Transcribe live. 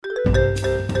You're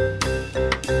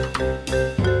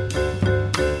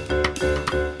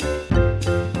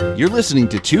listening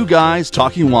to Two Guys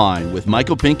Talking Wine with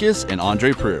Michael Pincus and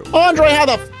Andre Prue. Andre, how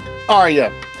the are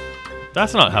you?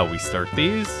 That's not how we start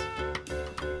these.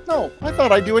 No, I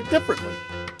thought I'd do it differently.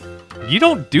 You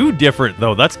don't do different,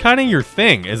 though. That's kind of your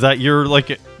thing, is that you're like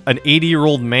an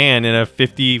 80-year-old man in a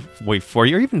 50... Wait,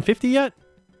 40? Are you even 50 yet?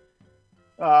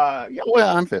 Yeah,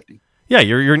 well, I'm 50. Yeah,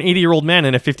 you're an 80-year-old man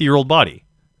in a 50-year-old body.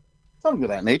 Something of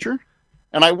that nature.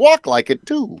 And I walk like it,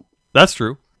 too. That's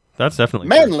true. That's definitely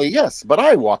manly, true. Yes, but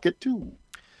I walk it, too.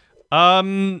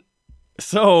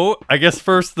 So, I guess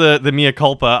first the mea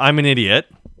culpa. I'm an idiot.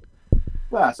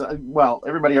 Well,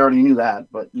 everybody already knew that,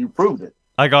 but you proved it.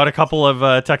 I got a couple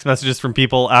of text messages from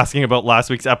people asking about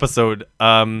last week's episode.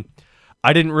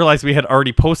 I didn't realize we had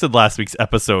already posted last week's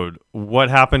episode. What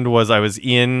happened was I was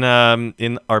in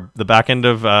the back end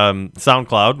of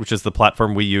SoundCloud, which is the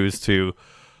platform we use to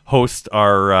host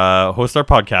our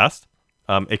podcast.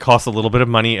 It costs a little bit of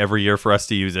money every year for us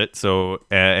to use it. So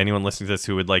anyone listening to this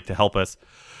who would like to help us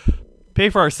pay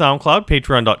for our SoundCloud,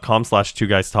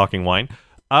 patreon.com/2guystalkingwine.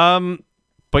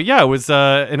 But yeah, it was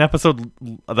an episode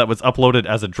that was uploaded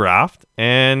as a draft.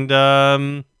 And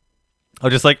I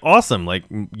was just like, awesome. Like,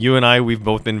 you and I, we've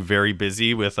both been very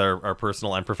busy with our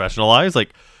personal and professional lives. Like,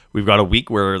 we've got a week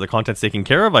where the content's taken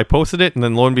care of. I posted it, and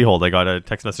then lo and behold, I got a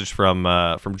text message from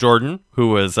Jordan, who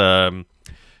was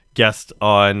guest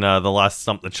on the last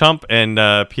Stump the Chump, and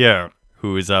Pierre,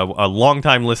 who is a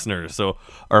longtime listener. So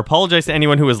I apologize to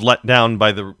anyone who was let down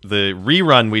by the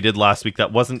rerun we did last week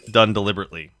that wasn't done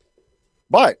deliberately.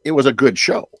 But it was a good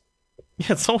show.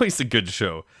 Yeah, it's always a good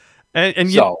show.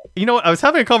 And you know what? I was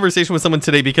having a conversation with someone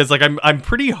today because like I'm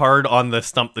pretty hard on the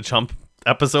Stump the Chump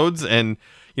episodes, and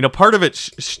you know, part of it's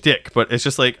shtick, but it's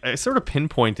just like I sort of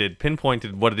pinpointed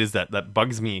what it is that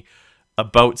bugs me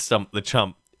about Stump the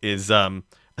Chump is I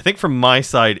think from my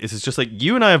side is it's just like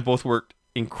you and I have both worked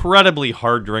incredibly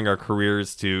hard during our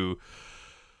careers to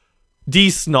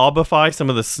de-snobify some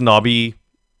of the snobby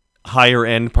higher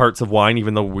end parts of wine.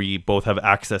 Even though we both have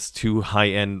access to high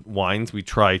end wines, we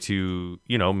try to,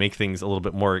 you know, make things a little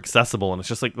bit more accessible. And it's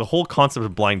just like the whole concept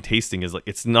of blind tasting is like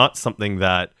it's not something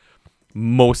that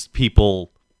most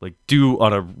people like do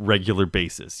on a regular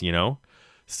basis, you know.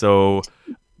 So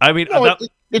I mean,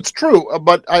 it's true,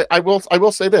 but I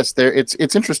will say this: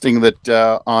 it's interesting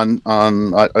that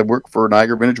I work for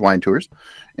Niagara Vintage Wine Tours,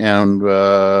 and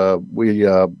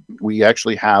we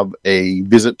actually have a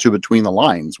visit to Between the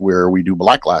Lines where we do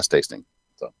black glass tasting.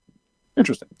 So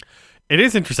interesting. It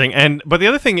is interesting, but the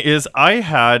other thing is, I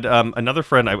had another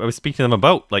friend. I was speaking to them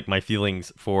about like my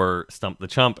feelings for Stump the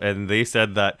Chump, and they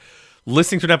said that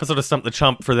listening to an episode of Stump the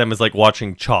Chump for them is like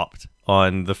watching Chopped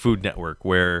on the Food Network,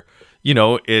 where you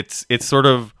know, it's sort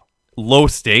of low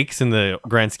stakes in the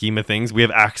grand scheme of things. We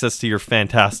have access to your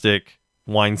fantastic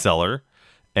wine cellar,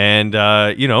 and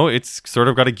you know, it's sort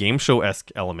of got a game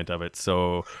show-esque element of it.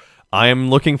 So I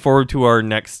am looking forward to our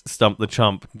next Stump the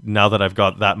Chump now that I've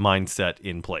got that mindset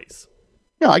in place.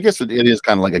 Yeah, I guess it is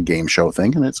kind of like a game show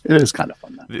thing, and it is kind of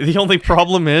fun. The only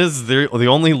problem is the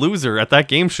only loser at that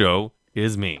game show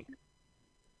is me.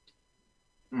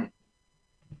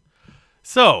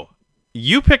 So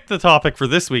you picked the topic for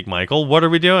this week, Michael. What are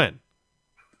we doing?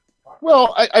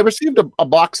 Well, I received a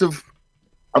box of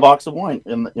wine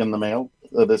in the mail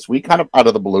this week, kind of out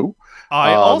of the blue.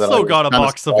 I also got a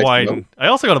box of wine. I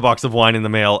also got a box of wine in the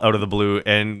mail out of the blue,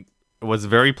 and was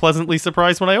very pleasantly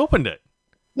surprised when I opened it.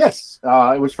 Yes,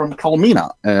 it was from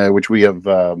Culmina, which we have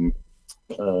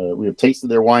tasted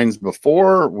their wines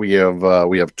before. We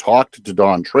have talked to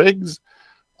Don Triggs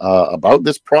about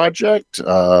this project,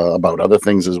 about other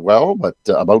things as well, but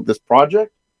about this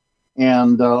project.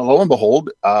 And lo and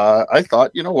behold, I thought,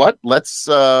 you know what? Let's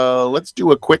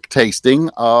do a quick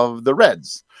tasting of the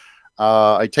reds.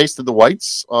 I tasted the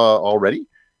whites already.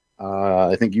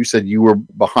 I think you said you were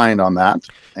behind on that.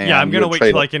 Yeah, I'm gonna wait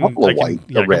till I can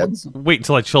reds. Wait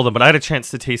until I chill them. But I had a chance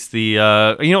to taste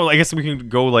the. You know, I guess we can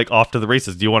go like off to the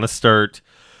races. Do you want to start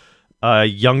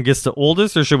youngest to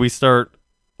oldest, or should we start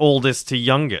oldest to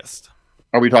youngest?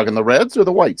 Are we talking the reds or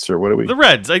the whites, or what are we? The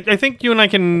reds. I think you and I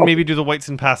can maybe do the whites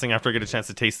in passing after I get a chance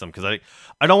to taste them, because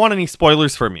I don't want any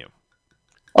spoilers from you.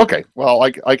 Okay. Well,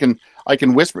 I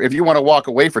can whisper. If you want to walk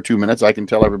away for 2 minutes, I can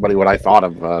tell everybody what I thought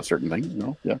of certain things. You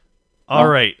know? Yeah. All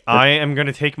right. I am going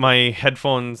to take my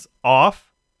headphones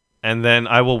off, and then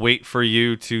I will wait for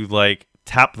you to like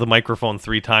tap the microphone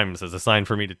 3 times as a sign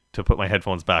for me to put my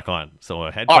headphones back on. So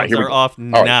headphones are off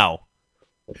now.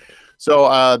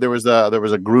 So there was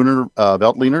a Gruner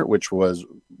Veltliner, which was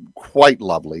quite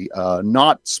lovely.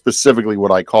 Not specifically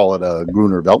what I call it a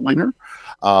Gruner Veltliner,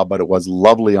 but it was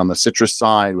lovely on the citrus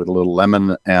side with a little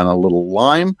lemon and a little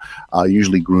lime.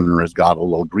 Usually Gruner has got a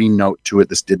little green note to it.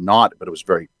 This did not, but it was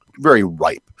very, very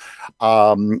ripe.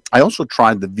 I also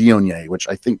tried the Viognier, which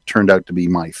I think turned out to be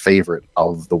my favorite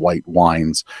of the white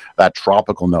wines. That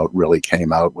tropical note really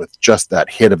came out with just that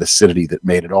hit of acidity that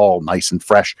made it all nice and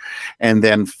fresh. And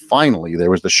then finally,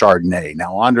 there was the Chardonnay.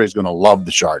 Now, Andre's going to love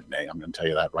the Chardonnay. I'm going to tell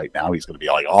you that right now. He's going to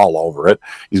be like all over it.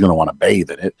 He's going to want to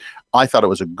bathe in it. I thought it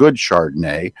was a good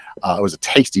Chardonnay. It was a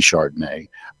tasty Chardonnay.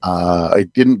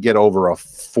 It didn't get over a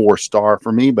 4-star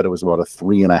for me, but it was about a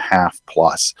 3.5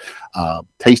 plus.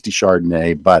 Tasty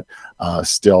Chardonnay, but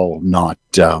still not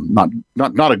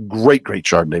a great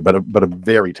Chardonnay, but a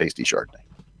very tasty Chardonnay.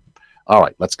 All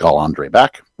right, let's call Andre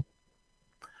back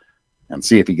and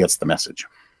see if he gets the message.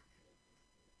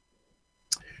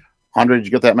 Andre, did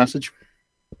you get that message?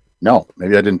 No,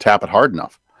 maybe I didn't tap it hard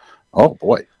enough. Oh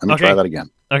boy, let me try that again.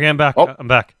 Okay, I'm back. Oh. I'm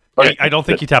back. Okay. I don't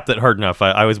think you tapped it hard enough.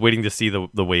 I was waiting to see the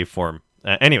waveform.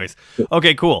 Anyways,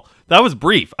 okay, cool. That was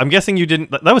brief. I'm guessing you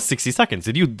didn't. That was 60 seconds.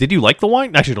 Did you like the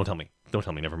wine? Actually, don't tell me. Don't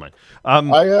tell me. Never mind. I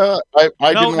didn't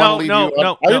want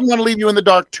to leave you in the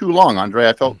dark too long, Andre.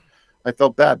 I felt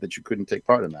bad that you couldn't take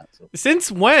part in that. So.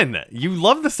 Since when? You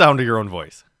love the sound of your own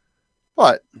voice.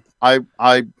 But I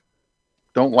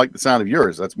don't like the sound of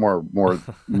yours. That's more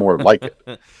like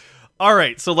it. All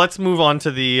right, so let's move on to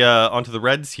the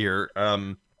reds here.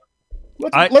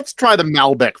 Let's try the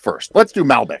Malbec first. Let's do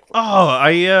Malbec first.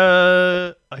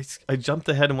 Oh, I jumped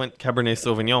ahead and went Cabernet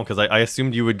Sauvignon because I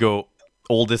assumed you would go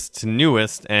oldest to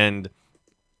newest, and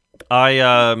I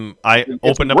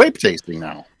opened up grape tasting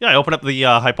now. Yeah, I opened up the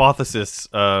Hypothesis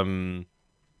 2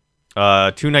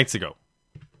 nights ago.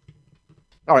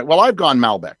 All right. Well, I've gone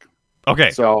Malbec. Okay.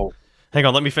 So hang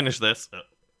on, let me finish this.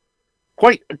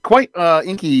 Quite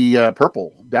inky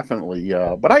purple, definitely.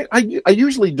 But I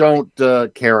usually don't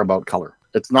care about color.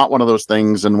 It's not one of those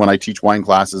things. And when I teach wine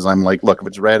classes, I'm like, look, if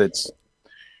it's red, if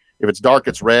it's dark,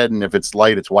 it's red, and if it's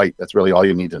light, it's white. That's really all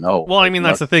you need to know. Well, I mean,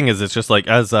 that's the thing. Is it's just like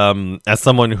as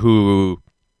someone who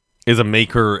is a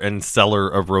maker and seller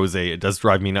of rosé, it does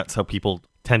drive me nuts how people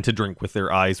tend to drink with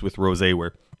their eyes with rosé,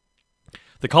 where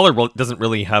the color doesn't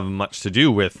really have much to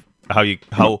do with how you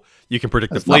can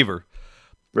predict the flavor.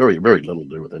 Very, very little to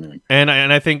do with anything. And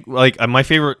I think like my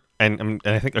favorite and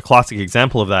I think a classic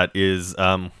example of that is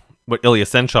what Ilya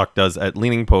Senchuk does at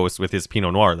Leaning Post with his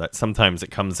Pinot Noir. That sometimes it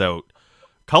comes out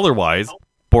color-wise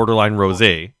borderline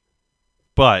rosé,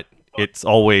 but it's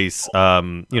always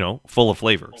full of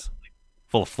flavors,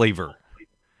 full of flavor.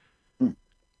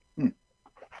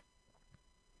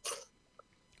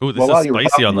 Ooh, this is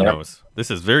spicy on the nose.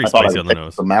 This is very spicy on the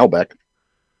nose. The Malbec,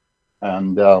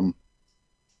 and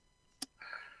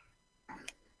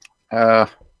I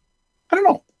don't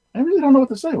know. I really don't know what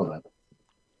to say with that.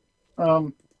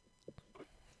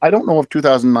 I don't know if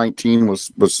 2019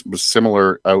 was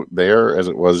similar out there as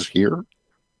it was here.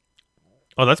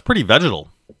 Oh, that's pretty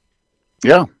vegetal.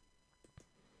 Yeah.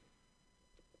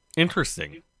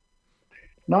 Interesting.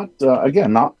 Not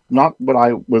what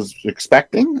I was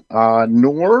expecting,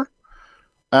 nor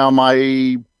am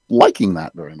I liking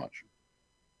that very much.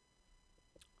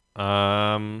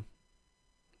 Well,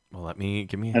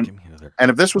 give me another.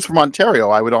 And if this was from Ontario,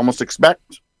 I would almost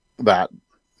expect that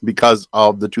because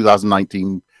of the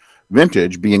 2019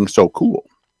 vintage being so cool.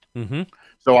 Mm-hmm.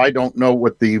 So I don't know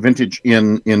what the vintage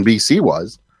in BC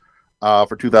was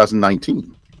for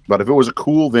 2019. But if it was a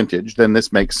cool vintage, then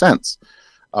this makes sense.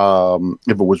 If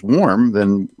it was warm,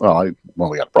 then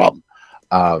we got a problem.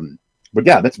 But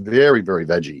yeah, that's very, very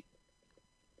veggie.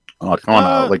 Kind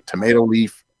of like tomato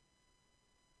leaf.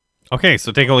 Okay,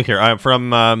 so take a look here. I'm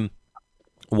from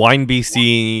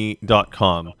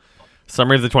winebc.com.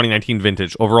 Summary of the 2019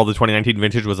 vintage. Overall, the 2019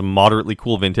 vintage was a moderately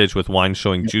cool vintage with wines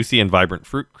showing juicy and vibrant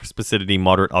fruit, crisp acidity,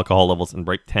 moderate alcohol levels, and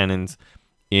bright tannins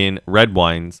in red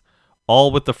wines, all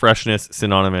with the freshness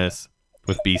synonymous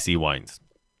with BC wines.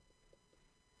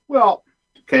 Well,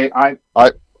 okay, I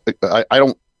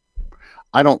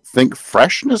don't think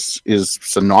freshness is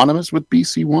synonymous with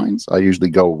BC wines. I usually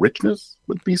go richness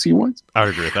with BC wines. I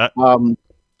would agree with that.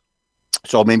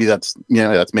 So maybe that's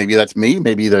me.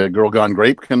 Maybe the Girl Gone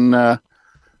Grape can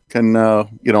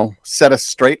set us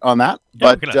straight on that. Yeah,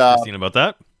 but we can ask Christine about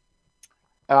that.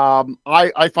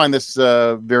 I find this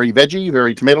very veggie,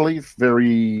 very tomato leaf,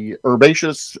 very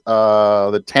herbaceous.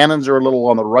 The tannins are a little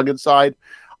on the rugged side.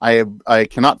 I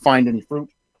cannot find any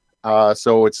fruit,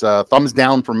 so it's thumbs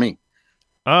down for me.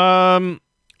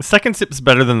 Second sip is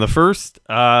better than the first.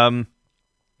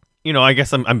 I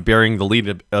guess I'm bearing the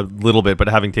lead a little bit, but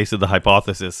having tasted the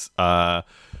Hypothesis, I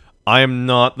am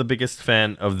not the biggest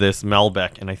fan of this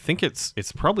Malbec, and I think it's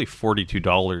probably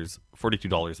 $42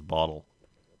 $42 a bottle.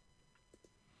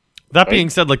 That being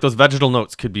said, like those vegetal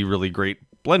notes could be really great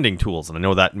blending tools, and I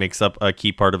know that makes up a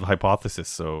key part of the hypothesis.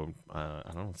 So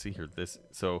I don't see here this.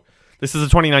 So this is a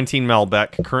 2019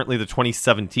 Malbec. Currently, the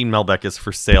 2017 Malbec is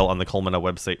for sale on the Culmina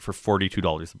website for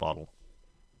 $42 a bottle.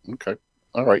 Okay,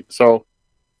 all right. So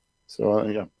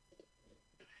yeah.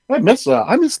 I miss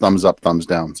thumbs up, thumbs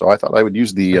down. So I thought I would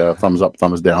use the thumbs up,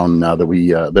 thumbs down that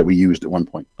we used at one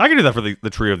point. I can do that for the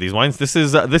trio of these wines. This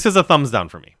is a thumbs down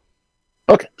for me.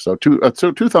 Okay, so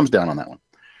two thumbs down on that one.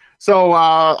 So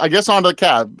I guess on to the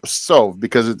cab. So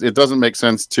because it doesn't make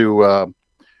sense to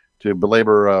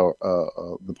belabor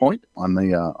the point on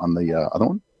the other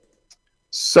one.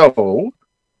 So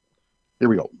here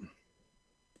we go.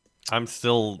 I'm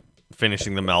still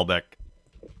finishing the Malbec.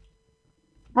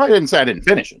 I didn't say I didn't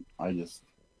finish it.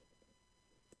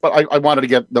 But I wanted to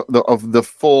get the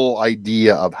full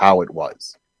idea of how it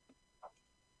was.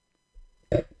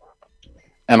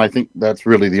 And I think that's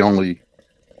really the only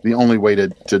way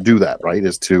to do that, right?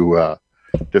 Is to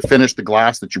finish the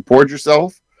glass that you poured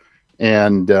yourself,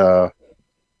 and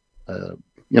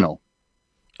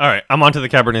All right, I'm on to the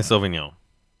Cabernet Sauvignon.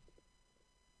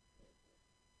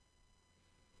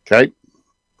 Okay.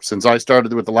 Since I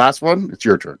started with the last one, it's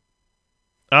your turn.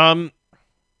 The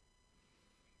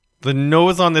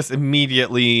nose on this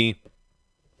immediately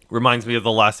reminds me of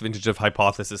the last vintage of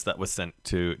Hypothesis that was sent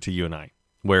to you and I,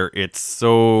 where it's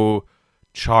so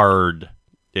charred,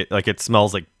 it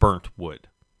smells like burnt wood.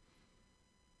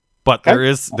 But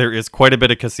Okay. there is quite a bit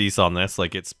of cassis on this.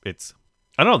 Like it's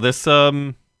I don't know, this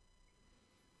pardon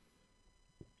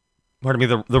me,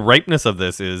 the ripeness of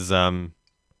this is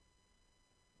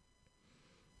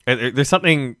there's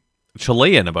something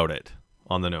Chilean about it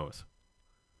on the nose.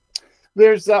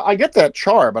 There's I get that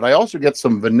char, but I also get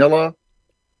some vanilla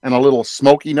and a little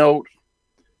smoky note.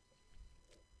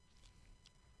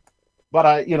 But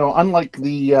unlike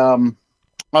the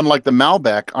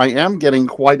Malbec, I am getting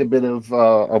quite a bit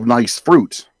of nice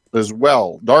fruit as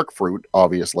well, dark fruit,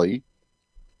 obviously,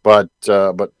 but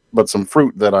some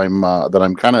fruit that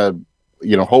I'm kind of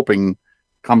hoping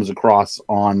comes across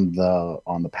on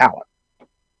the palate.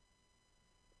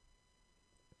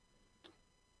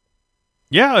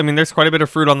 Yeah, I mean, there's quite a bit of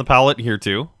fruit on the palate here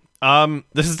too.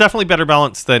 This is definitely better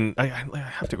balanced than I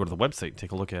have to go to the website and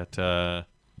take a look at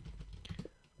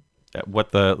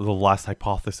what the last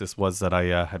hypothesis was that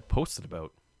I had posted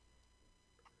about.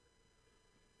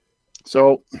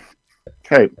 So,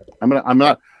 okay, I'm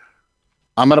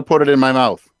gonna put it in my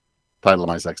mouth. Title of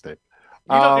my sex tape.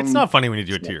 It's not funny when you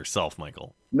do it to yourself,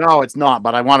 Michael. No, it's not.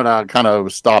 But I wanted to kind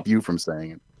of stop you from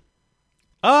saying it.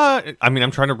 I mean, I'm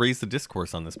trying to raise the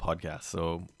discourse on this podcast,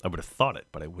 so I would have thought it,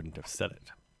 but I wouldn't have said it.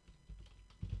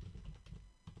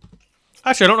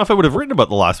 Actually, I don't know if I would have written about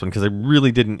the last one because I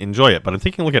really didn't enjoy it, but I'm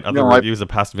taking a look at other reviews of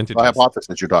past vintages. The hypothesis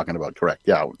that you're talking about, correct?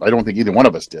 Yeah, I don't think either one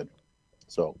of us did.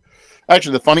 So,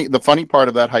 actually, the funny part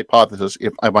of that hypothesis,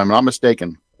 if I'm not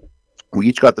mistaken, we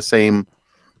each got the same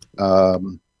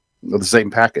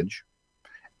package,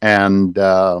 and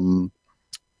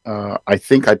I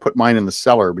think I put mine in the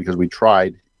cellar because we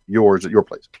tried yours at your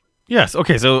place. Yes.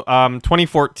 Okay. So,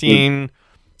 2014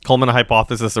 Culmina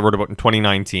Hypothesis I wrote about in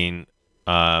 2019.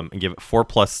 And give it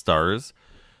 4+ stars.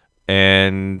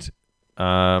 And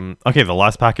the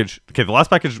last package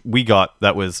we got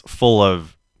that was full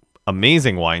of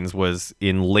amazing wines was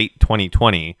in late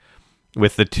 2020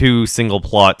 with the 2 single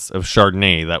plots of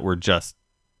Chardonnay that were just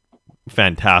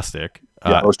fantastic.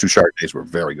 Yeah, those 2 Chardonnays were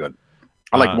very good.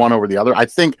 I liked one over the other. I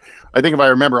think if I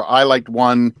remember, I liked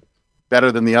one better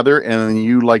than the other, and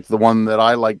you liked the one that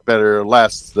I liked better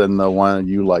less than the one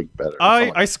you liked better.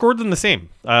 I scored them the same.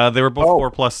 They were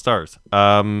both 4+ stars.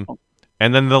 And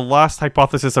then the last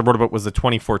hypothesis I wrote about was the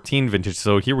 2014 vintage.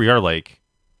 So here we are. The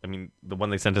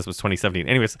one they sent us was 2017.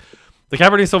 Anyways, the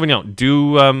Cabernet Sauvignon.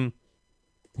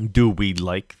 Do we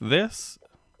like this?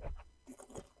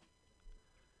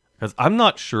 Because I'm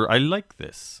not sure I like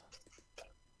this.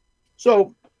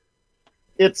 So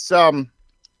it's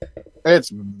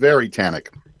very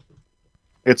tannic.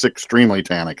 It's extremely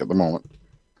tannic at the moment.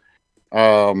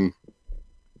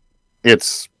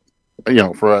 It's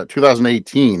for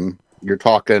 2018, you're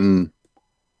talking.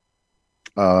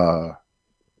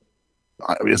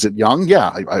 Is it young? Yeah,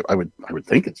 I would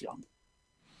think it's young.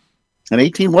 And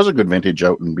 18 was a good vintage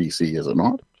out in BC, is it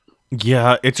not?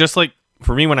 Yeah, it's just like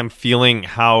for me when I'm feeling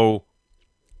how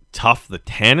tough the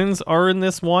tannins are in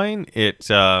this wine, it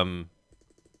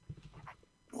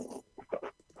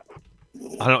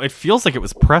I don't know, it feels like it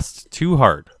was pressed too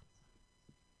hard.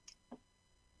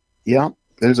 Yeah,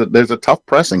 there's a tough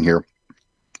pressing here.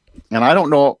 And I don't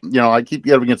know, I keep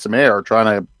getting some air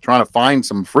trying to find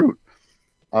some fruit.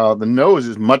 The nose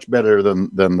is much better than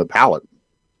the palate,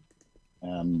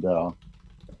 and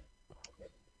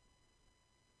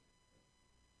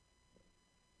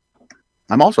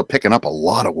I'm also picking up a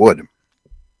lot of wood.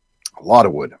 A lot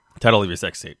of wood. Title of your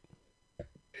sex tape.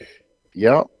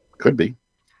 Yeah, could be.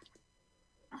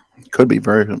 Could be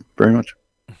very, very much.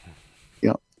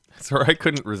 Yeah. Sorry, I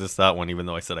couldn't resist that one, even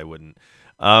though I said I wouldn't.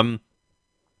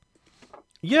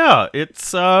 Yeah,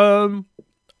 it's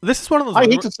this is one of those. I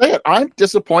hate to say it, I'm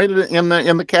disappointed in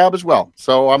the cab as well.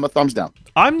 So I'm a thumbs down.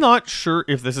 I'm not sure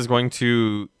if this is going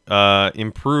to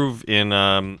improve in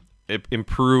a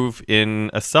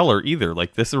cellar either.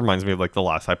 Like, this reminds me of like the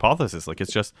last hypothesis. Like,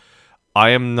 it's just, I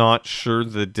am not sure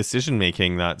the decision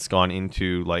making that's gone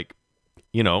into, like,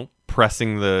 you know,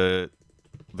 pressing the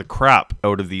crap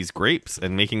out of these grapes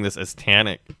and making this as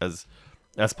tannic as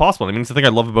possible. I mean, it's the thing I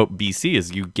love about BC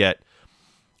is you get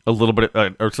a little bit,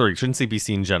 shouldn't say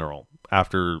BC in general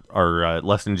after our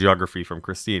lesson in geography from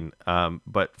Christine.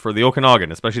 But for the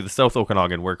Okanagan, especially the South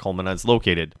Okanagan where Culmina is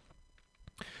located,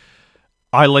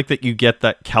 I like that you get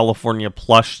that California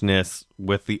plushness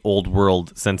with the old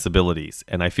world sensibilities.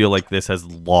 And I feel like this has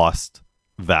lost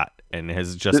that and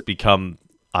has just become,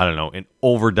 I don't know, an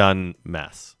overdone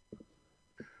mess.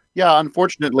 Yeah,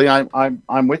 unfortunately,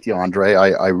 I'm with you, Andre.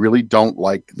 I really don't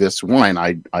like this wine.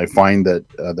 I find that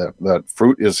that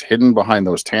fruit is hidden behind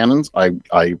those tannins.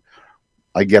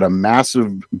 I get a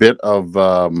massive bit of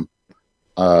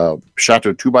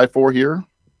Chateau 2x4 here.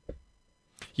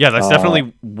 Yeah, that's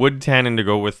definitely wood tannin to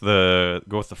go with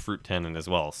the fruit tannin as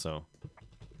well. So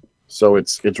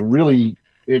it's really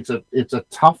it's a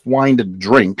tough wine to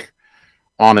drink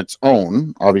on its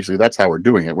own. Obviously, that's how we're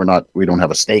doing it. We don't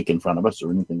have a steak in front of us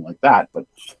or anything like that. But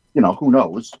you know, who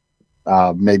knows?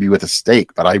 Maybe with a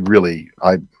steak. But I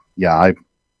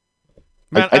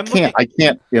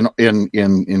can't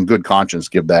in good conscience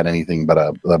give that anything but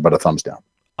a thumbs down.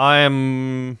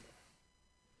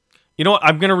 You know what?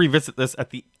 I'm gonna revisit this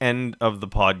at the end of the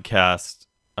podcast.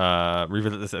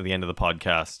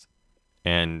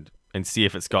 And see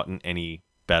if it's gotten any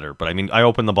better. But I mean, I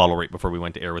opened the bottle right before we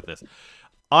went to air with this.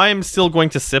 I'm still going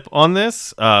to sip on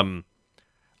this. I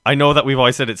know that we've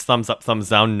always said it's thumbs up, thumbs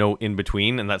down, no in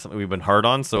between, and that's something we've been hard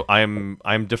on. So I'm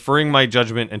deferring my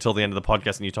judgment until the end of the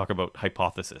podcast, and you talk about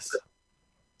hypothesis.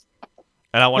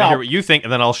 And I want to hear what you think,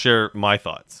 and then I'll share my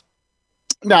thoughts.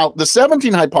 Now, the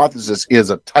 17 hypothesis is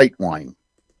a tight wine,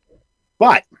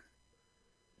 but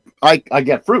I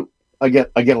get fruit. I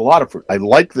get a lot of fruit. I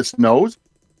like this nose.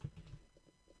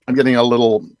 I'm getting a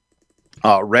little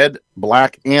red,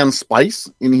 black, and spice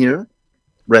in here.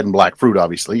 Red and black fruit,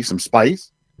 obviously, some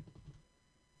spice.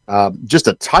 Just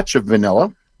a touch of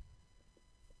vanilla.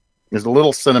 There's a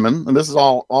little cinnamon, and this is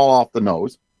all off the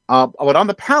nose. But on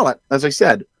the palate, as I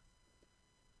said,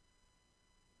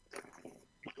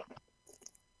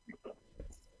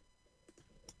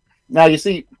 now you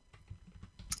see,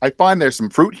 I find there's some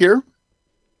fruit here.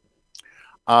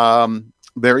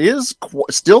 There is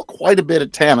still quite a bit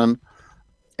of tannin,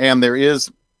 and there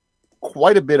is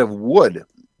quite a bit of wood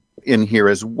in here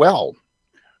as well.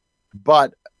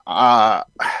 But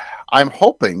I'm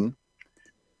hoping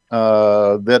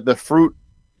that the fruit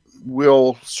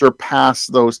will surpass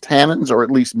those tannins, or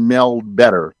at least meld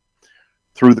better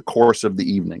through the course of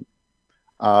the evening.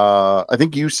 I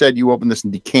think you said you opened this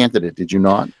and decanted it, did you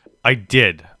not? I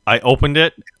did. I opened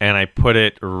it and I put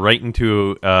it right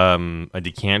into a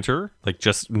decanter, like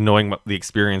just knowing what the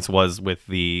experience was with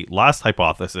the last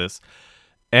hypothesis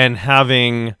and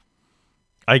having,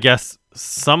 I guess,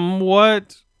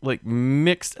 somewhat like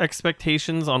mixed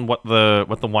expectations on what the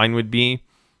wine would be.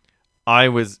 I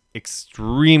was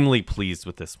extremely pleased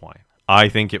with this wine. I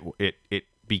think it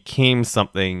became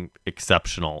something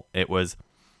exceptional. It was,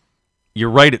 you're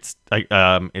right, it's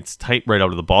tight right out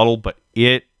of the bottle, but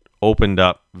it opened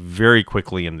up very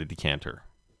quickly in the decanter.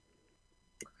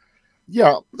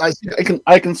 Yeah, I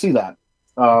can see that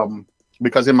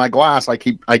because in my glass I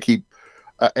keep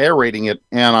aerating it,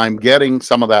 and I'm getting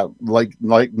some of that like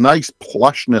nice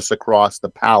plushness across the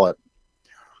palate.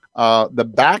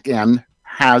 The back end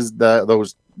has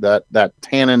that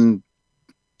tannin,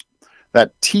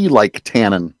 that tea-like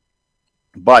tannin,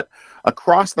 but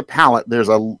across the palate there's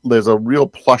a real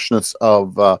plushness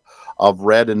of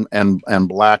red and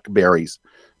black berries.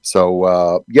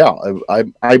 So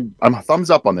I'm a thumbs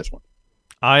up on this one.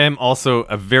 I am also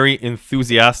a very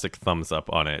enthusiastic thumbs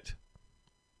up on it.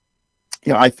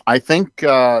 Yeah, I think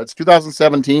it's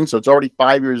 2017, so it's already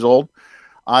 5 years old.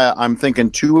 I'm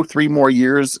thinking 2 or 3 more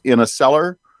years in a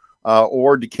cellar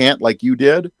or decant like you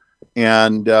did,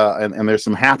 and there's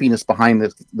some happiness behind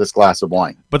this glass of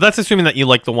wine. But that's assuming that you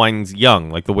like the wines young,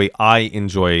 like the way I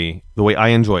enjoy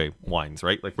wines,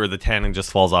 right? Like where the tannin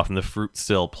just falls off and the fruit's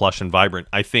still plush and vibrant.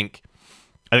 I think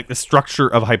the structure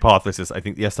of Hypothesis, I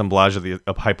think the assemblage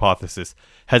of Hypothesis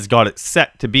has got it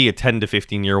set to be a 10 to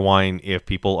 15 year wine if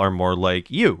people are more like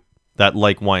you, that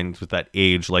like wines with that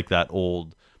age, like that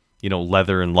old,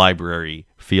 leather and library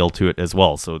feel to it as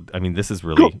well. So, I mean, this is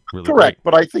really correct. Great.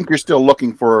 But I think you're still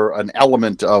looking for an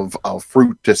element of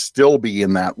fruit to still be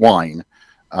in that wine.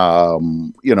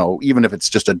 Even if it's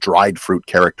just a dried fruit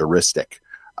characteristic.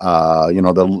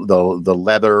 The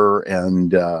leather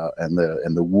and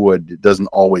the wood doesn't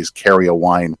always carry a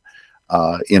wine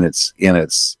in its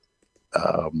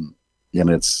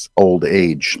old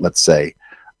age. Let's say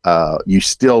you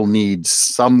still need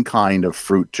some kind of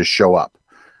fruit to show up,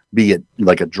 be it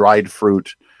like a dried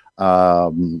fruit,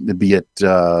 be it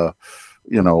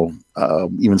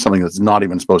even something that's not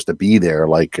even supposed to be there,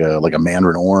 like a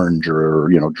mandarin orange or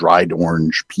dried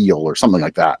orange peel or something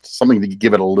like that. Something to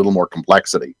give it a little more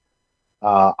complexity.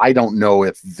 I don't know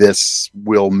if this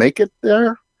will make it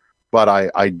there, but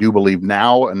I do believe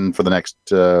now and for the next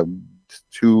 2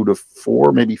 to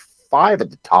 4, maybe 5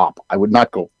 at the top. I would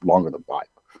not go longer than 5.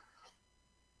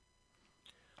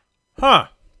 Huh.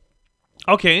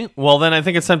 Okay. Well, then I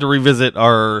think it's time to revisit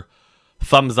our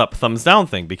thumbs up, thumbs down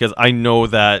thing, because I know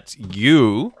that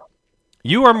you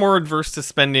are more adverse to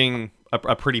spending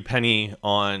a pretty penny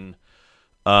on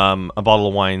a bottle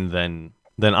of wine than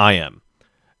I am.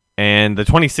 And the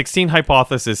 2016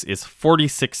 Hypothesis is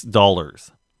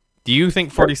 $46. Do you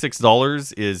think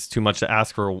 $46 is too much to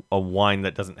ask for a wine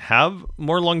that doesn't have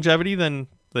more longevity than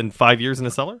 5 years in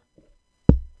a cellar?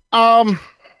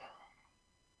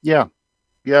 Yeah,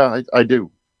 I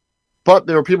do. But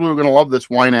there are people who are going to love this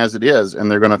wine as it is, and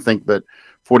they're going to think that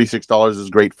 $46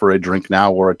 is great for a drink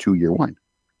now or a 2-year wine.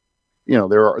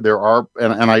 There are,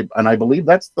 and I believe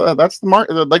that's the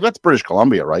market. Like, that's British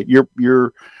Columbia, right?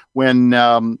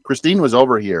 When Christine was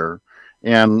over here,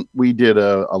 and we did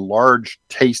a large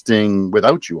tasting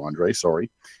without you, Andre. Sorry,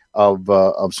 of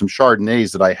some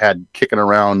Chardonnays that I had kicking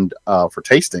around for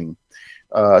tasting.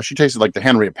 She tasted like the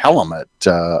Henry Pelham at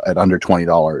under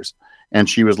 $20, and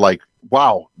she was like,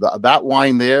 "Wow, that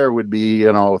wine there would be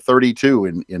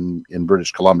 32 in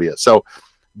British Columbia." So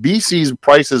BC's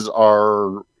prices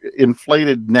are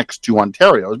inflated next to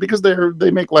Ontario's because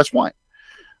they make less wine.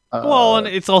 Well, and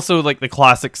it's also like the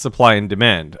classic supply and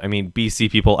demand. I mean,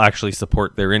 BC people actually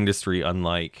support their industry,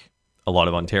 unlike a lot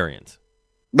of Ontarians.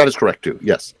 That is correct too.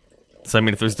 Yes. So I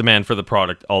mean, if there's demand for the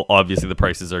product, obviously the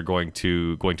prices are going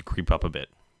to creep up a bit.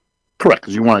 Correct,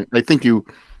 because I think you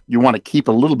want to keep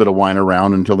a little bit of wine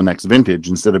around until the next vintage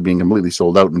instead of being completely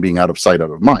sold out and being out of sight,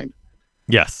 out of mind.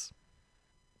 Yes.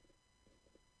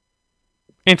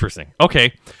 Interesting.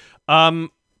 Okay.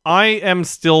 I am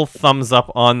still thumbs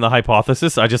up on the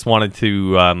Hypothesis. I just wanted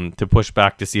to push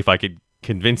back to see if I could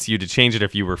convince you to change it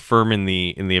if you were firm in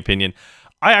the opinion.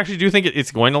 I actually do think it's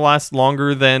going to last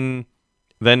longer than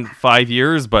 5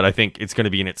 years, but I think it's going to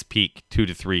be in its peak 2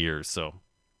 to 3 years. So.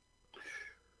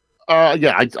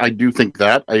 Yeah, I do think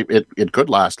that it could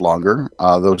last longer.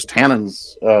 Those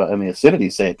tannins and the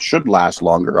acidity say it should last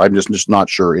longer. I'm just not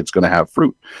sure it's going to have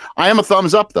fruit. I am a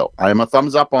thumbs up, though. I am a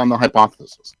thumbs up on the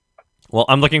Hypothesis. Well,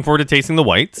 I'm looking forward to tasting the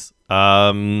whites.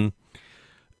 And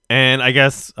I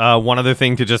guess one other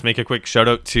thing to just make a quick shout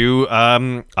out to,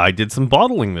 I did some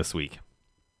bottling this week.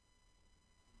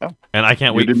 Oh. And I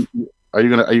can't wait. Are you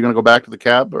gonna go back to the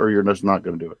cab, or you're just not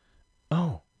gonna do it?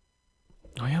 Oh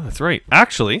yeah, that's right.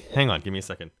 Actually, hang on, give me a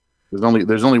second.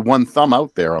 There's only one thumb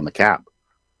out there on the cab.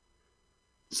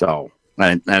 So,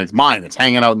 and it's mine. It's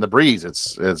hanging out in the breeze.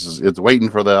 It's waiting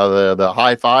for the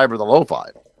high 5 or the low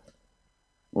 5.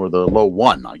 Or the low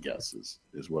 1, I guess,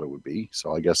 is what it would be.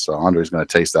 So I guess Andre's going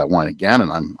to taste that wine again,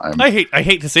 and I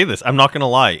hate to say this. I'm not going to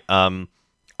lie.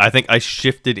 I think I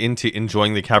shifted into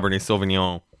enjoying the Cabernet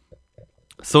Sauvignon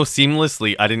so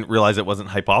seamlessly. I didn't realize it wasn't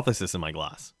Hypothesis in my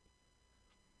glass.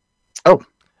 Oh,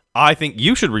 I think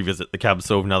you should revisit the Cab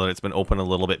Sauv now that it's been open a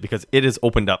little bit, because it has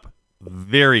opened up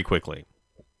very quickly.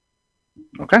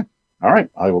 Okay, all right.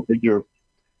 I will take your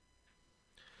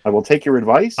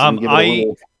advice. And give it a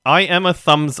little... I am a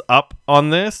thumbs up on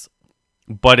this,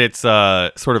 but it's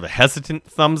sort of a hesitant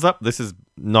thumbs up. This is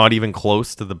not even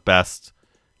close to the best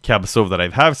Cab Sauv that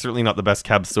I've had. Certainly not the best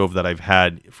Cab Sauv that I've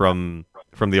had from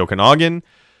the Okanagan,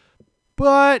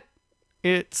 but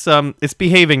it's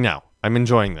behaving now. I'm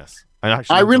enjoying this.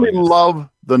 I really love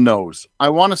the nose. I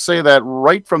want to say that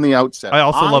right from the outset. I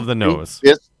also love the nose.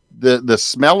 The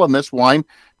smell in this wine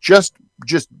just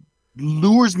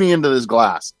lures me into this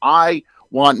glass. I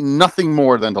want nothing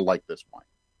more than to like this wine.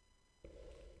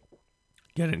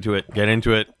 Get into it. Get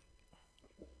into it.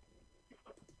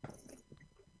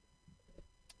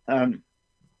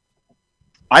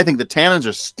 I think the tannins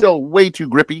are still way too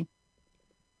grippy.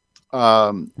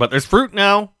 But there's fruit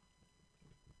now.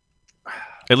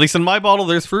 At least in my bottle,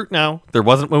 there's fruit now. There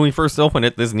wasn't when we first opened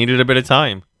it. This needed a bit of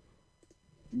time.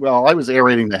 Well, I was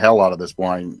aerating the hell out of this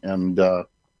wine, and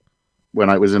when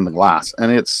I was in the glass,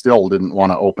 and it still didn't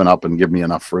want to open up and give me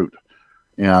enough fruit.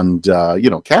 And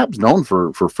Cab's known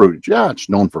for fruit. Yeah, it's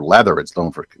known for leather. It's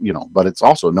known for but it's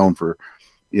also known for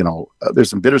there's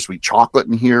some bittersweet chocolate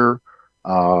in here.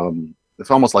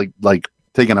 It's almost like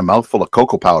taking a mouthful of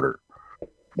cocoa powder.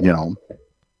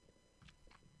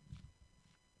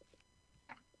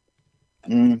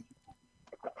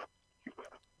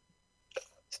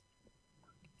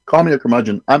 Call me a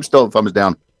curmudgeon. I'm still thumbs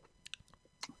down.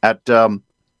 At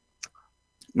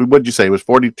what'd you say? It was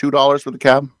 $42 for the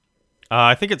cab?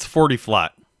 I think it's 40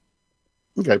 flat.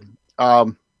 Okay.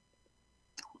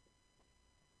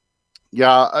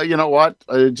 You know what?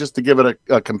 Just to give it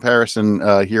a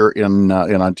comparison here in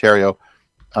Ontario,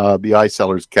 the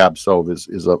iCellars Cab Sauv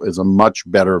is a much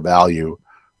better value,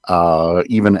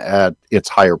 even at its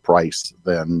higher price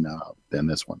than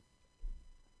this one.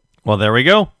 Well, there we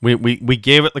go. We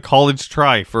gave it the college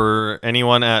try for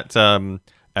anyone at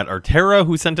Arterra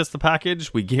who sent us the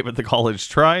package. We gave it the college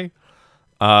try.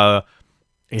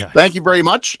 Yeah. Thank you very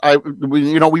much.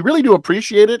 We really do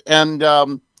appreciate it. And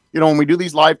when we do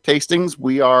these live tastings,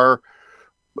 we are,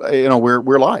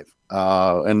 we're live.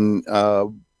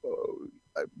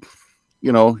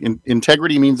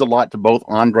 Integrity means a lot to both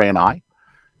Andre and I.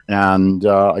 And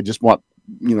I just want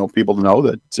people to know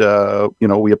that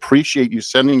we appreciate you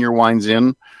sending your wines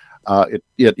in.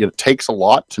 It takes a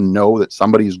lot to know that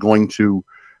somebody is going to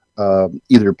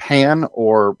either pan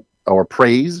or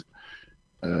praise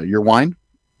your wine,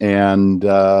 and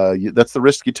that's the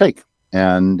risk you take.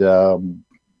 And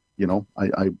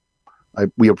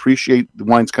we appreciate the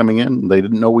wines coming in. They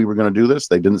didn't know we were going to do this.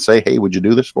 They didn't say, "Hey, would you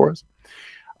do this for us?"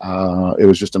 It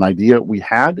was just an idea we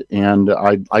had, and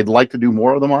I'd like to do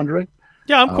more of them, Andre.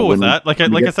 Yeah, I'm cool with that. Like I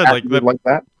said,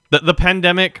 the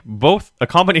pandemic, both a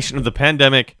combination of the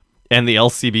pandemic and the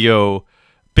LCBO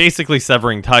basically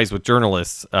severing ties with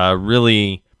journalists,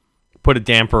 really put a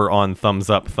damper on thumbs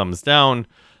up, thumbs down.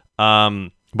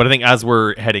 But I think as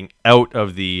we're heading out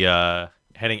of the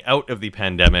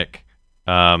pandemic,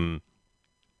 we'll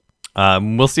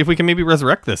see if we can maybe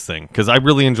resurrect this thing, because I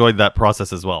really enjoyed that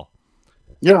process as well.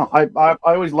 Yeah, I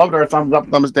always loved our thumbs up,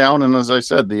 thumbs down, and as I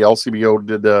said, the LCBO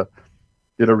did a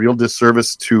real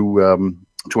disservice to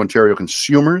Ontario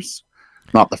consumers.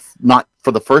 Not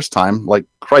for the first time. Like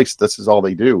Christ, this is all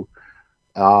they do.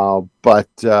 But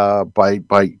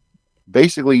by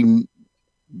basically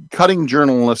cutting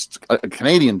journalists,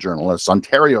 Canadian journalists,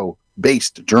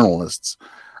 Ontario-based journalists,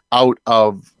 out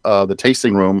of the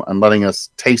tasting room and letting us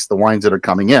taste the wines that are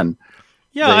coming in.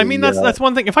 Yeah, I mean that's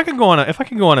one thing. If I can go on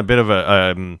a bit of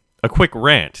a quick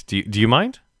rant, do you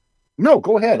mind? No,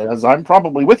 go ahead, as I'm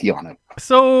probably with you on it.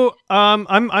 So,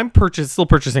 I'm still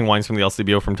purchasing wines from the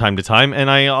LCBO from time to time,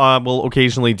 and I will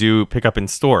occasionally do pick up in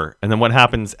store. And then what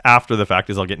happens after the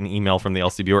fact is I'll get an email from the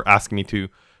LCBO asking me to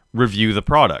review the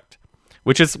product,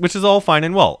 which is all fine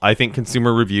and well. I think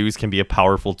consumer reviews can be a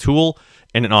powerful tool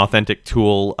and an authentic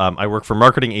tool. I work for a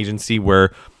marketing agency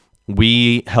where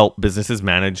we help businesses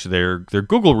manage their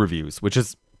Google reviews, which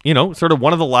is, sort of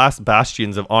one of the last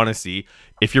bastions of honesty.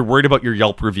 If you're worried about your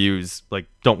Yelp reviews,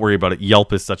 don't worry about it.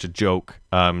 Yelp is such a joke.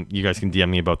 You guys can DM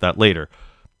me about that later.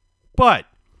 But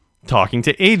talking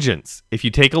to agents, if you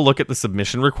take a look at the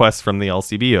submission requests from the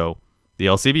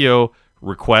LCBO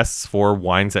requests for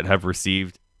wines that have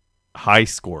received high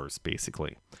scores,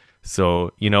 basically.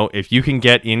 So, if you can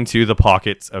get into the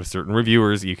pockets of certain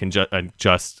reviewers, you can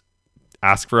just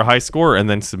ask for a high score and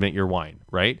then submit your wine,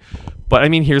 right? But I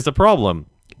mean, here's the problem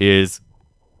is,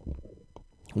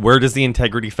 where does the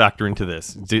integrity factor into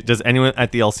this? Does anyone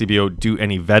at the LCBO do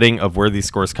any vetting of where these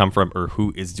scores come from or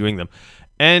who is doing them?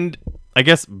 And I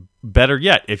guess better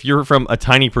yet, if you're from a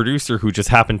tiny producer who just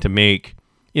happened to make,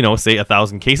 say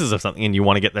 1,000 cases of something and you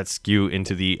want to get that SKU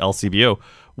into the LCBO,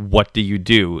 what do you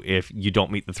do if you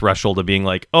don't meet the threshold of being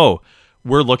like, oh,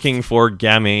 we're looking for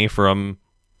Gamay from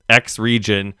X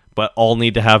region, but all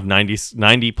need to have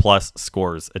 90 plus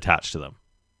scores attached to them?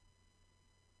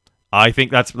 I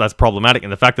think that's problematic,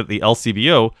 and the fact that the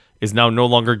LCBO is now no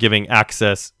longer giving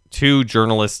access to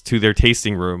journalists to their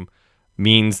tasting room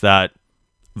means that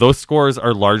those scores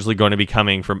are largely going to be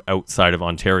coming from outside of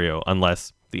Ontario,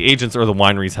 unless the agents or the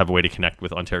wineries have a way to connect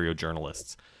with Ontario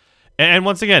journalists. And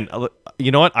once again,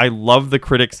 you know what? I love the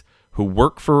critics who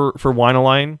work for Wine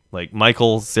Align, like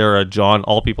Michael, Sarah, John,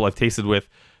 all people I've tasted with,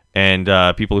 and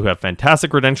people who have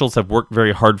fantastic credentials, have worked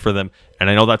very hard for them. And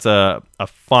I know that's a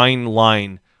fine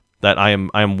line that I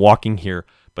am walking here.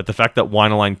 But the fact that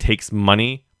Wine Align takes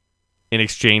money in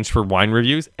exchange for wine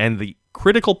reviews, and the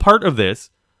critical part of this,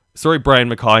 sorry, Brian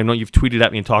McCaw, I know you've tweeted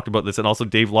at me and talked about this, and also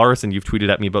Dave Larson, you've tweeted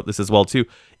at me about this as well too.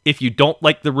 If you don't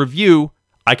like the review,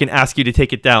 I can ask you to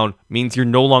take it down, means you're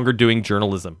no longer doing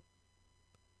journalism.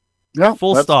 Yeah,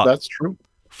 Full stop. That's true.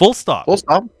 Full stop. Full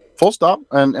stop. Full stop.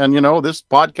 And this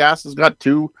podcast has got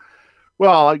two,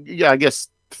 I guess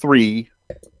three,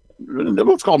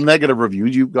 let's call them negative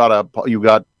reviews. You got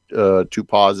two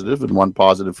positive and one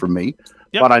positive from me.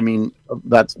 Yep. But I mean,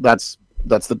 that's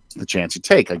the chance you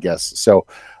take, I guess. So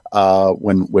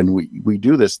when we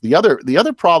do this, the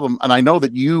other problem, and I know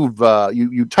that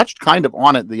you touched kind of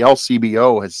on it. The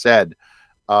LCBO has said,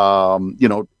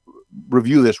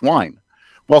 review this wine.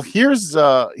 Well, here's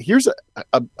a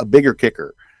bigger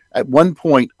kicker. At one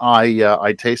point,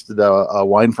 I tasted a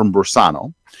wine from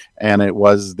Brusano, and it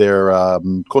was their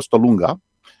Costa Lunga,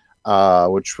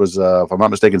 which was, if I'm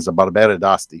not mistaken, it's a Barbera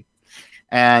d'Asti.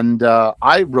 And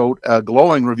I wrote a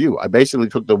glowing review. I basically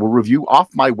took the review off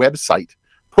my website,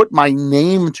 put my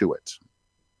name to it,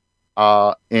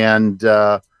 and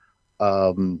put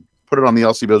it on the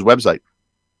LCBO's website.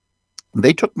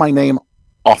 They took my name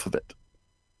off of it.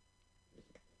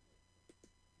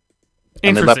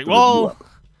 Interesting. Well,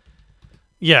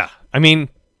 yeah. I mean,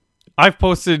 I've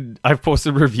posted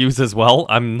reviews as well.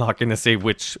 I'm not going to say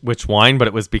which wine, but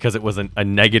it was because it was a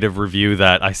negative review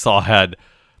that I saw had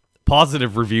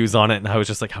positive reviews on it, and I was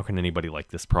just like, how can anybody like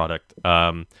this product?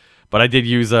 But I did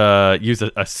use a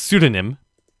pseudonym,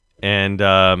 and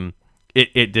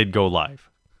it did go live.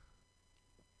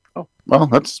 Oh well,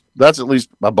 that's at least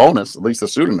a bonus, at least a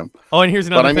pseudonym. Oh, and here's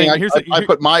another thing.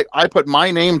 I put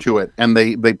my name to it, and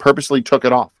they purposely took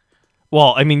it off.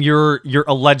 Well, I mean, you're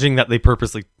alleging that they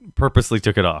purposely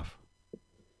took it off.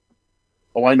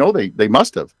 Oh, I know they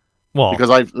must have. Well,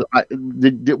 because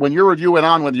did when your review went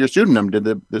on with your pseudonym, did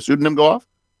the pseudonym go off?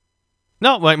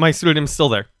 No, my pseudonym's still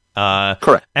there.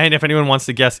 Correct. And if anyone wants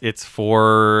to guess, it's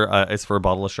for a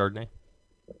bottle of Chardonnay.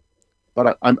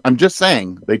 But I'm just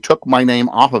saying they took my name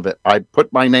off of it. I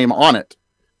put my name on it,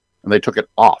 and they took it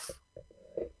off.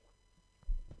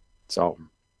 So,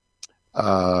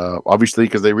 obviously,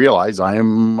 because they realize I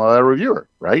am a reviewer,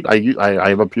 right? I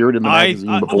have appeared in the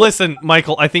magazine before. Listen,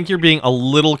 Michael, I think you're being a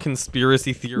little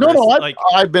conspiracy theorist. No,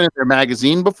 I've been in their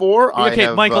magazine before. Okay,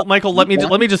 Michael, let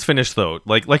me just finish though.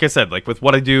 Like I said, like with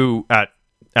what I do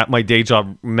at my day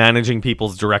job, managing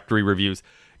people's directory reviews.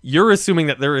 You're assuming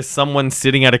that there is someone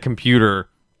sitting at a computer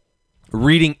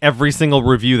reading every single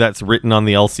review that's written on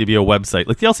the LCBO website.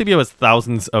 Like the LCBO has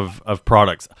thousands of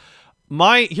products.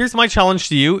 Here's my challenge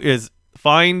to you is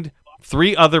find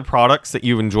 3 other products that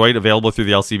you've enjoyed available through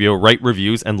the LCBO, write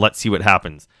reviews, and let's see what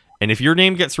happens. And if your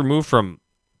name gets removed from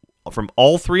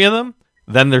all 3 of them,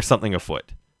 then there's something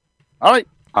afoot. All right,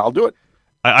 I'll do it.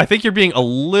 I think you're being a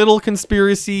little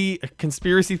conspiracy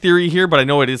theory here, but I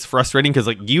know it is frustrating because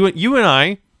like you and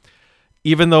I,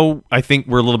 even though I think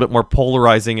we're a little bit more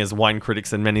polarizing as wine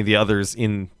critics than many of the others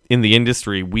in the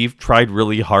industry, we've tried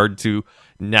really hard to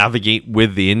navigate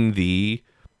within the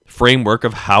framework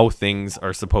of how things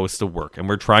are supposed to work. And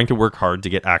we're trying to work hard to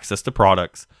get access to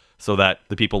products so that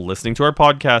the people listening to our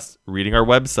podcasts, reading our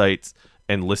websites,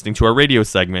 and listening to our radio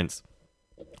segments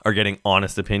are getting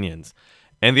honest opinions.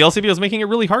 And the LCBO is making it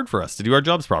really hard for us to do our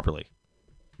jobs properly.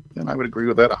 And I would agree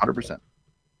with that 100%.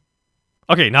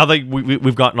 Okay, now that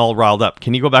we've gotten all riled up,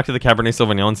 can you go back to the Cabernet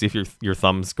Sauvignon and see if your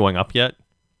thumb's going up yet?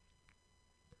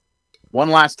 One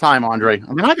last time, Andre.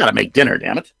 I mean, I gotta make dinner,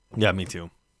 damn it. Yeah, me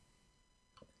too.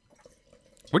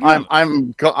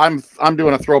 I'm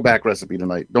doing a throwback recipe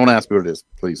tonight. Don't ask me what it is,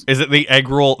 please. Is it the egg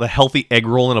roll, the healthy egg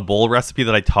roll in a bowl recipe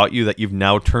that I taught you that you've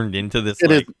now turned into this?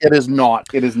 It is not.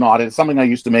 It is not. It's something I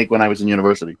used to make when I was in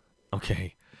university.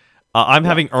 Okay. I'm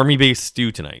having army-based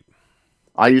stew tonight.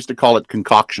 I used to call it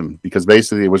concoction because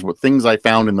basically it was what things I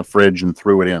found in the fridge and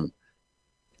threw it in.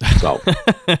 So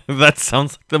that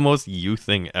sounds like the most you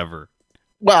thing ever.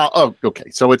 Well, okay.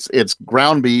 So it's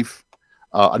ground beef,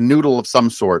 a noodle of some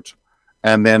sort,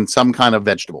 and then some kind of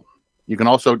vegetable. You can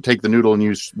also take the noodle and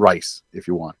use rice if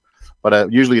you want,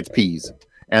 but usually it's peas.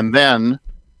 And then,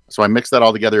 so I mix that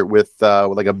all together with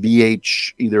like a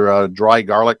VH, either a dry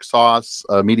garlic sauce,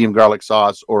 a medium garlic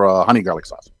sauce, or a honey garlic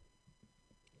sauce.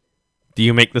 Do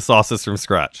you make the sauces from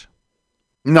scratch?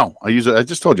 No, I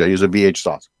just told you I use a VH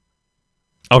sauce.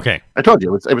 Okay. I told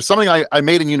you it was something I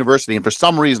made in university, and for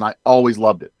some reason I always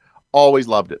loved it. Always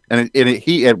loved it. And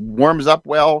it warms up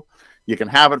well. You can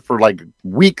have it for like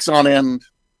weeks on end.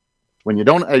 When you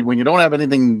don't have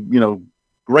anything,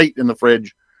 great in the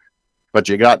fridge, but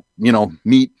you got,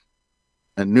 meat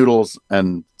and noodles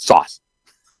and sauce.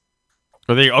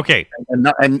 Okay.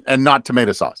 And not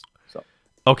tomato sauce. So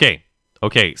Okay.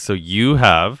 So you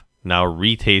have now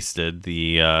retasted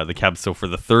the Cab Sauv for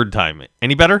the third time.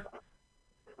 Any better?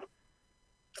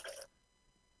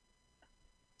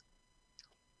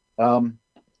 Tannins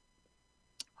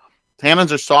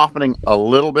are softening a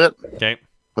little bit. Okay.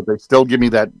 But they still give me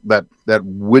that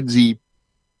woody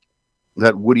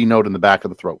note in the back of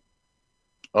the throat.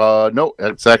 No,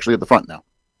 it's actually at the front now,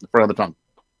 the front of the tongue.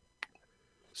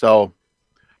 So,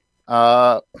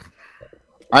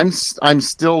 I'm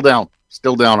still down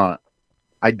on it.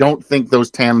 I don't think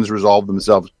those tannins resolve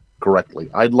themselves correctly.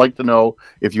 I'd like to know,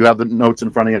 if you have the notes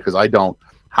in front of you, because I don't,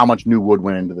 how much new wood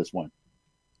went into this one.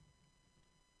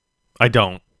 I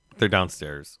don't. They're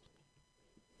downstairs.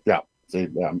 Yeah, see,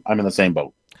 I'm in the same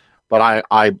boat. But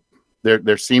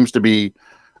there seems to be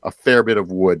a fair bit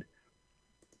of wood,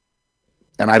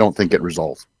 and I don't think it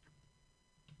resolves.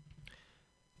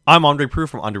 I'm Andre Prue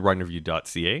from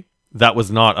underwinereview.ca. That was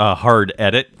not a hard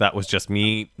edit. That was just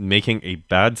me making a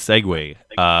bad segue.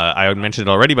 I mentioned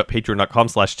it already, but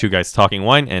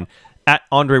patreon.com/2guystalkingwine and at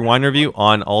Andre Wine Review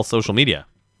on all social media.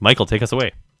 Michael, take us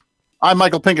away. I'm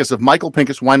Michael Pincus of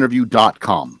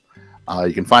michaelpincuswinereview.com.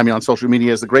 You can find me on social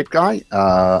media as The Grape Guy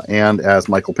and as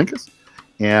Michael Pincus.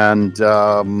 And,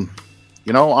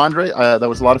 Andre, that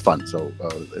was a lot of fun. So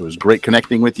it was great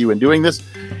connecting with you and doing this.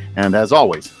 And as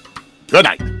always, good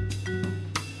night.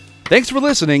 Thanks for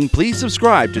listening. Please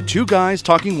subscribe to Two Guys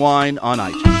Talking Wine on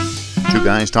iTunes. Two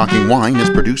Guys Talking Wine is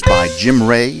produced by Jim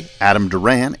Ray, Adam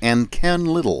Duran, and Ken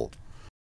Little.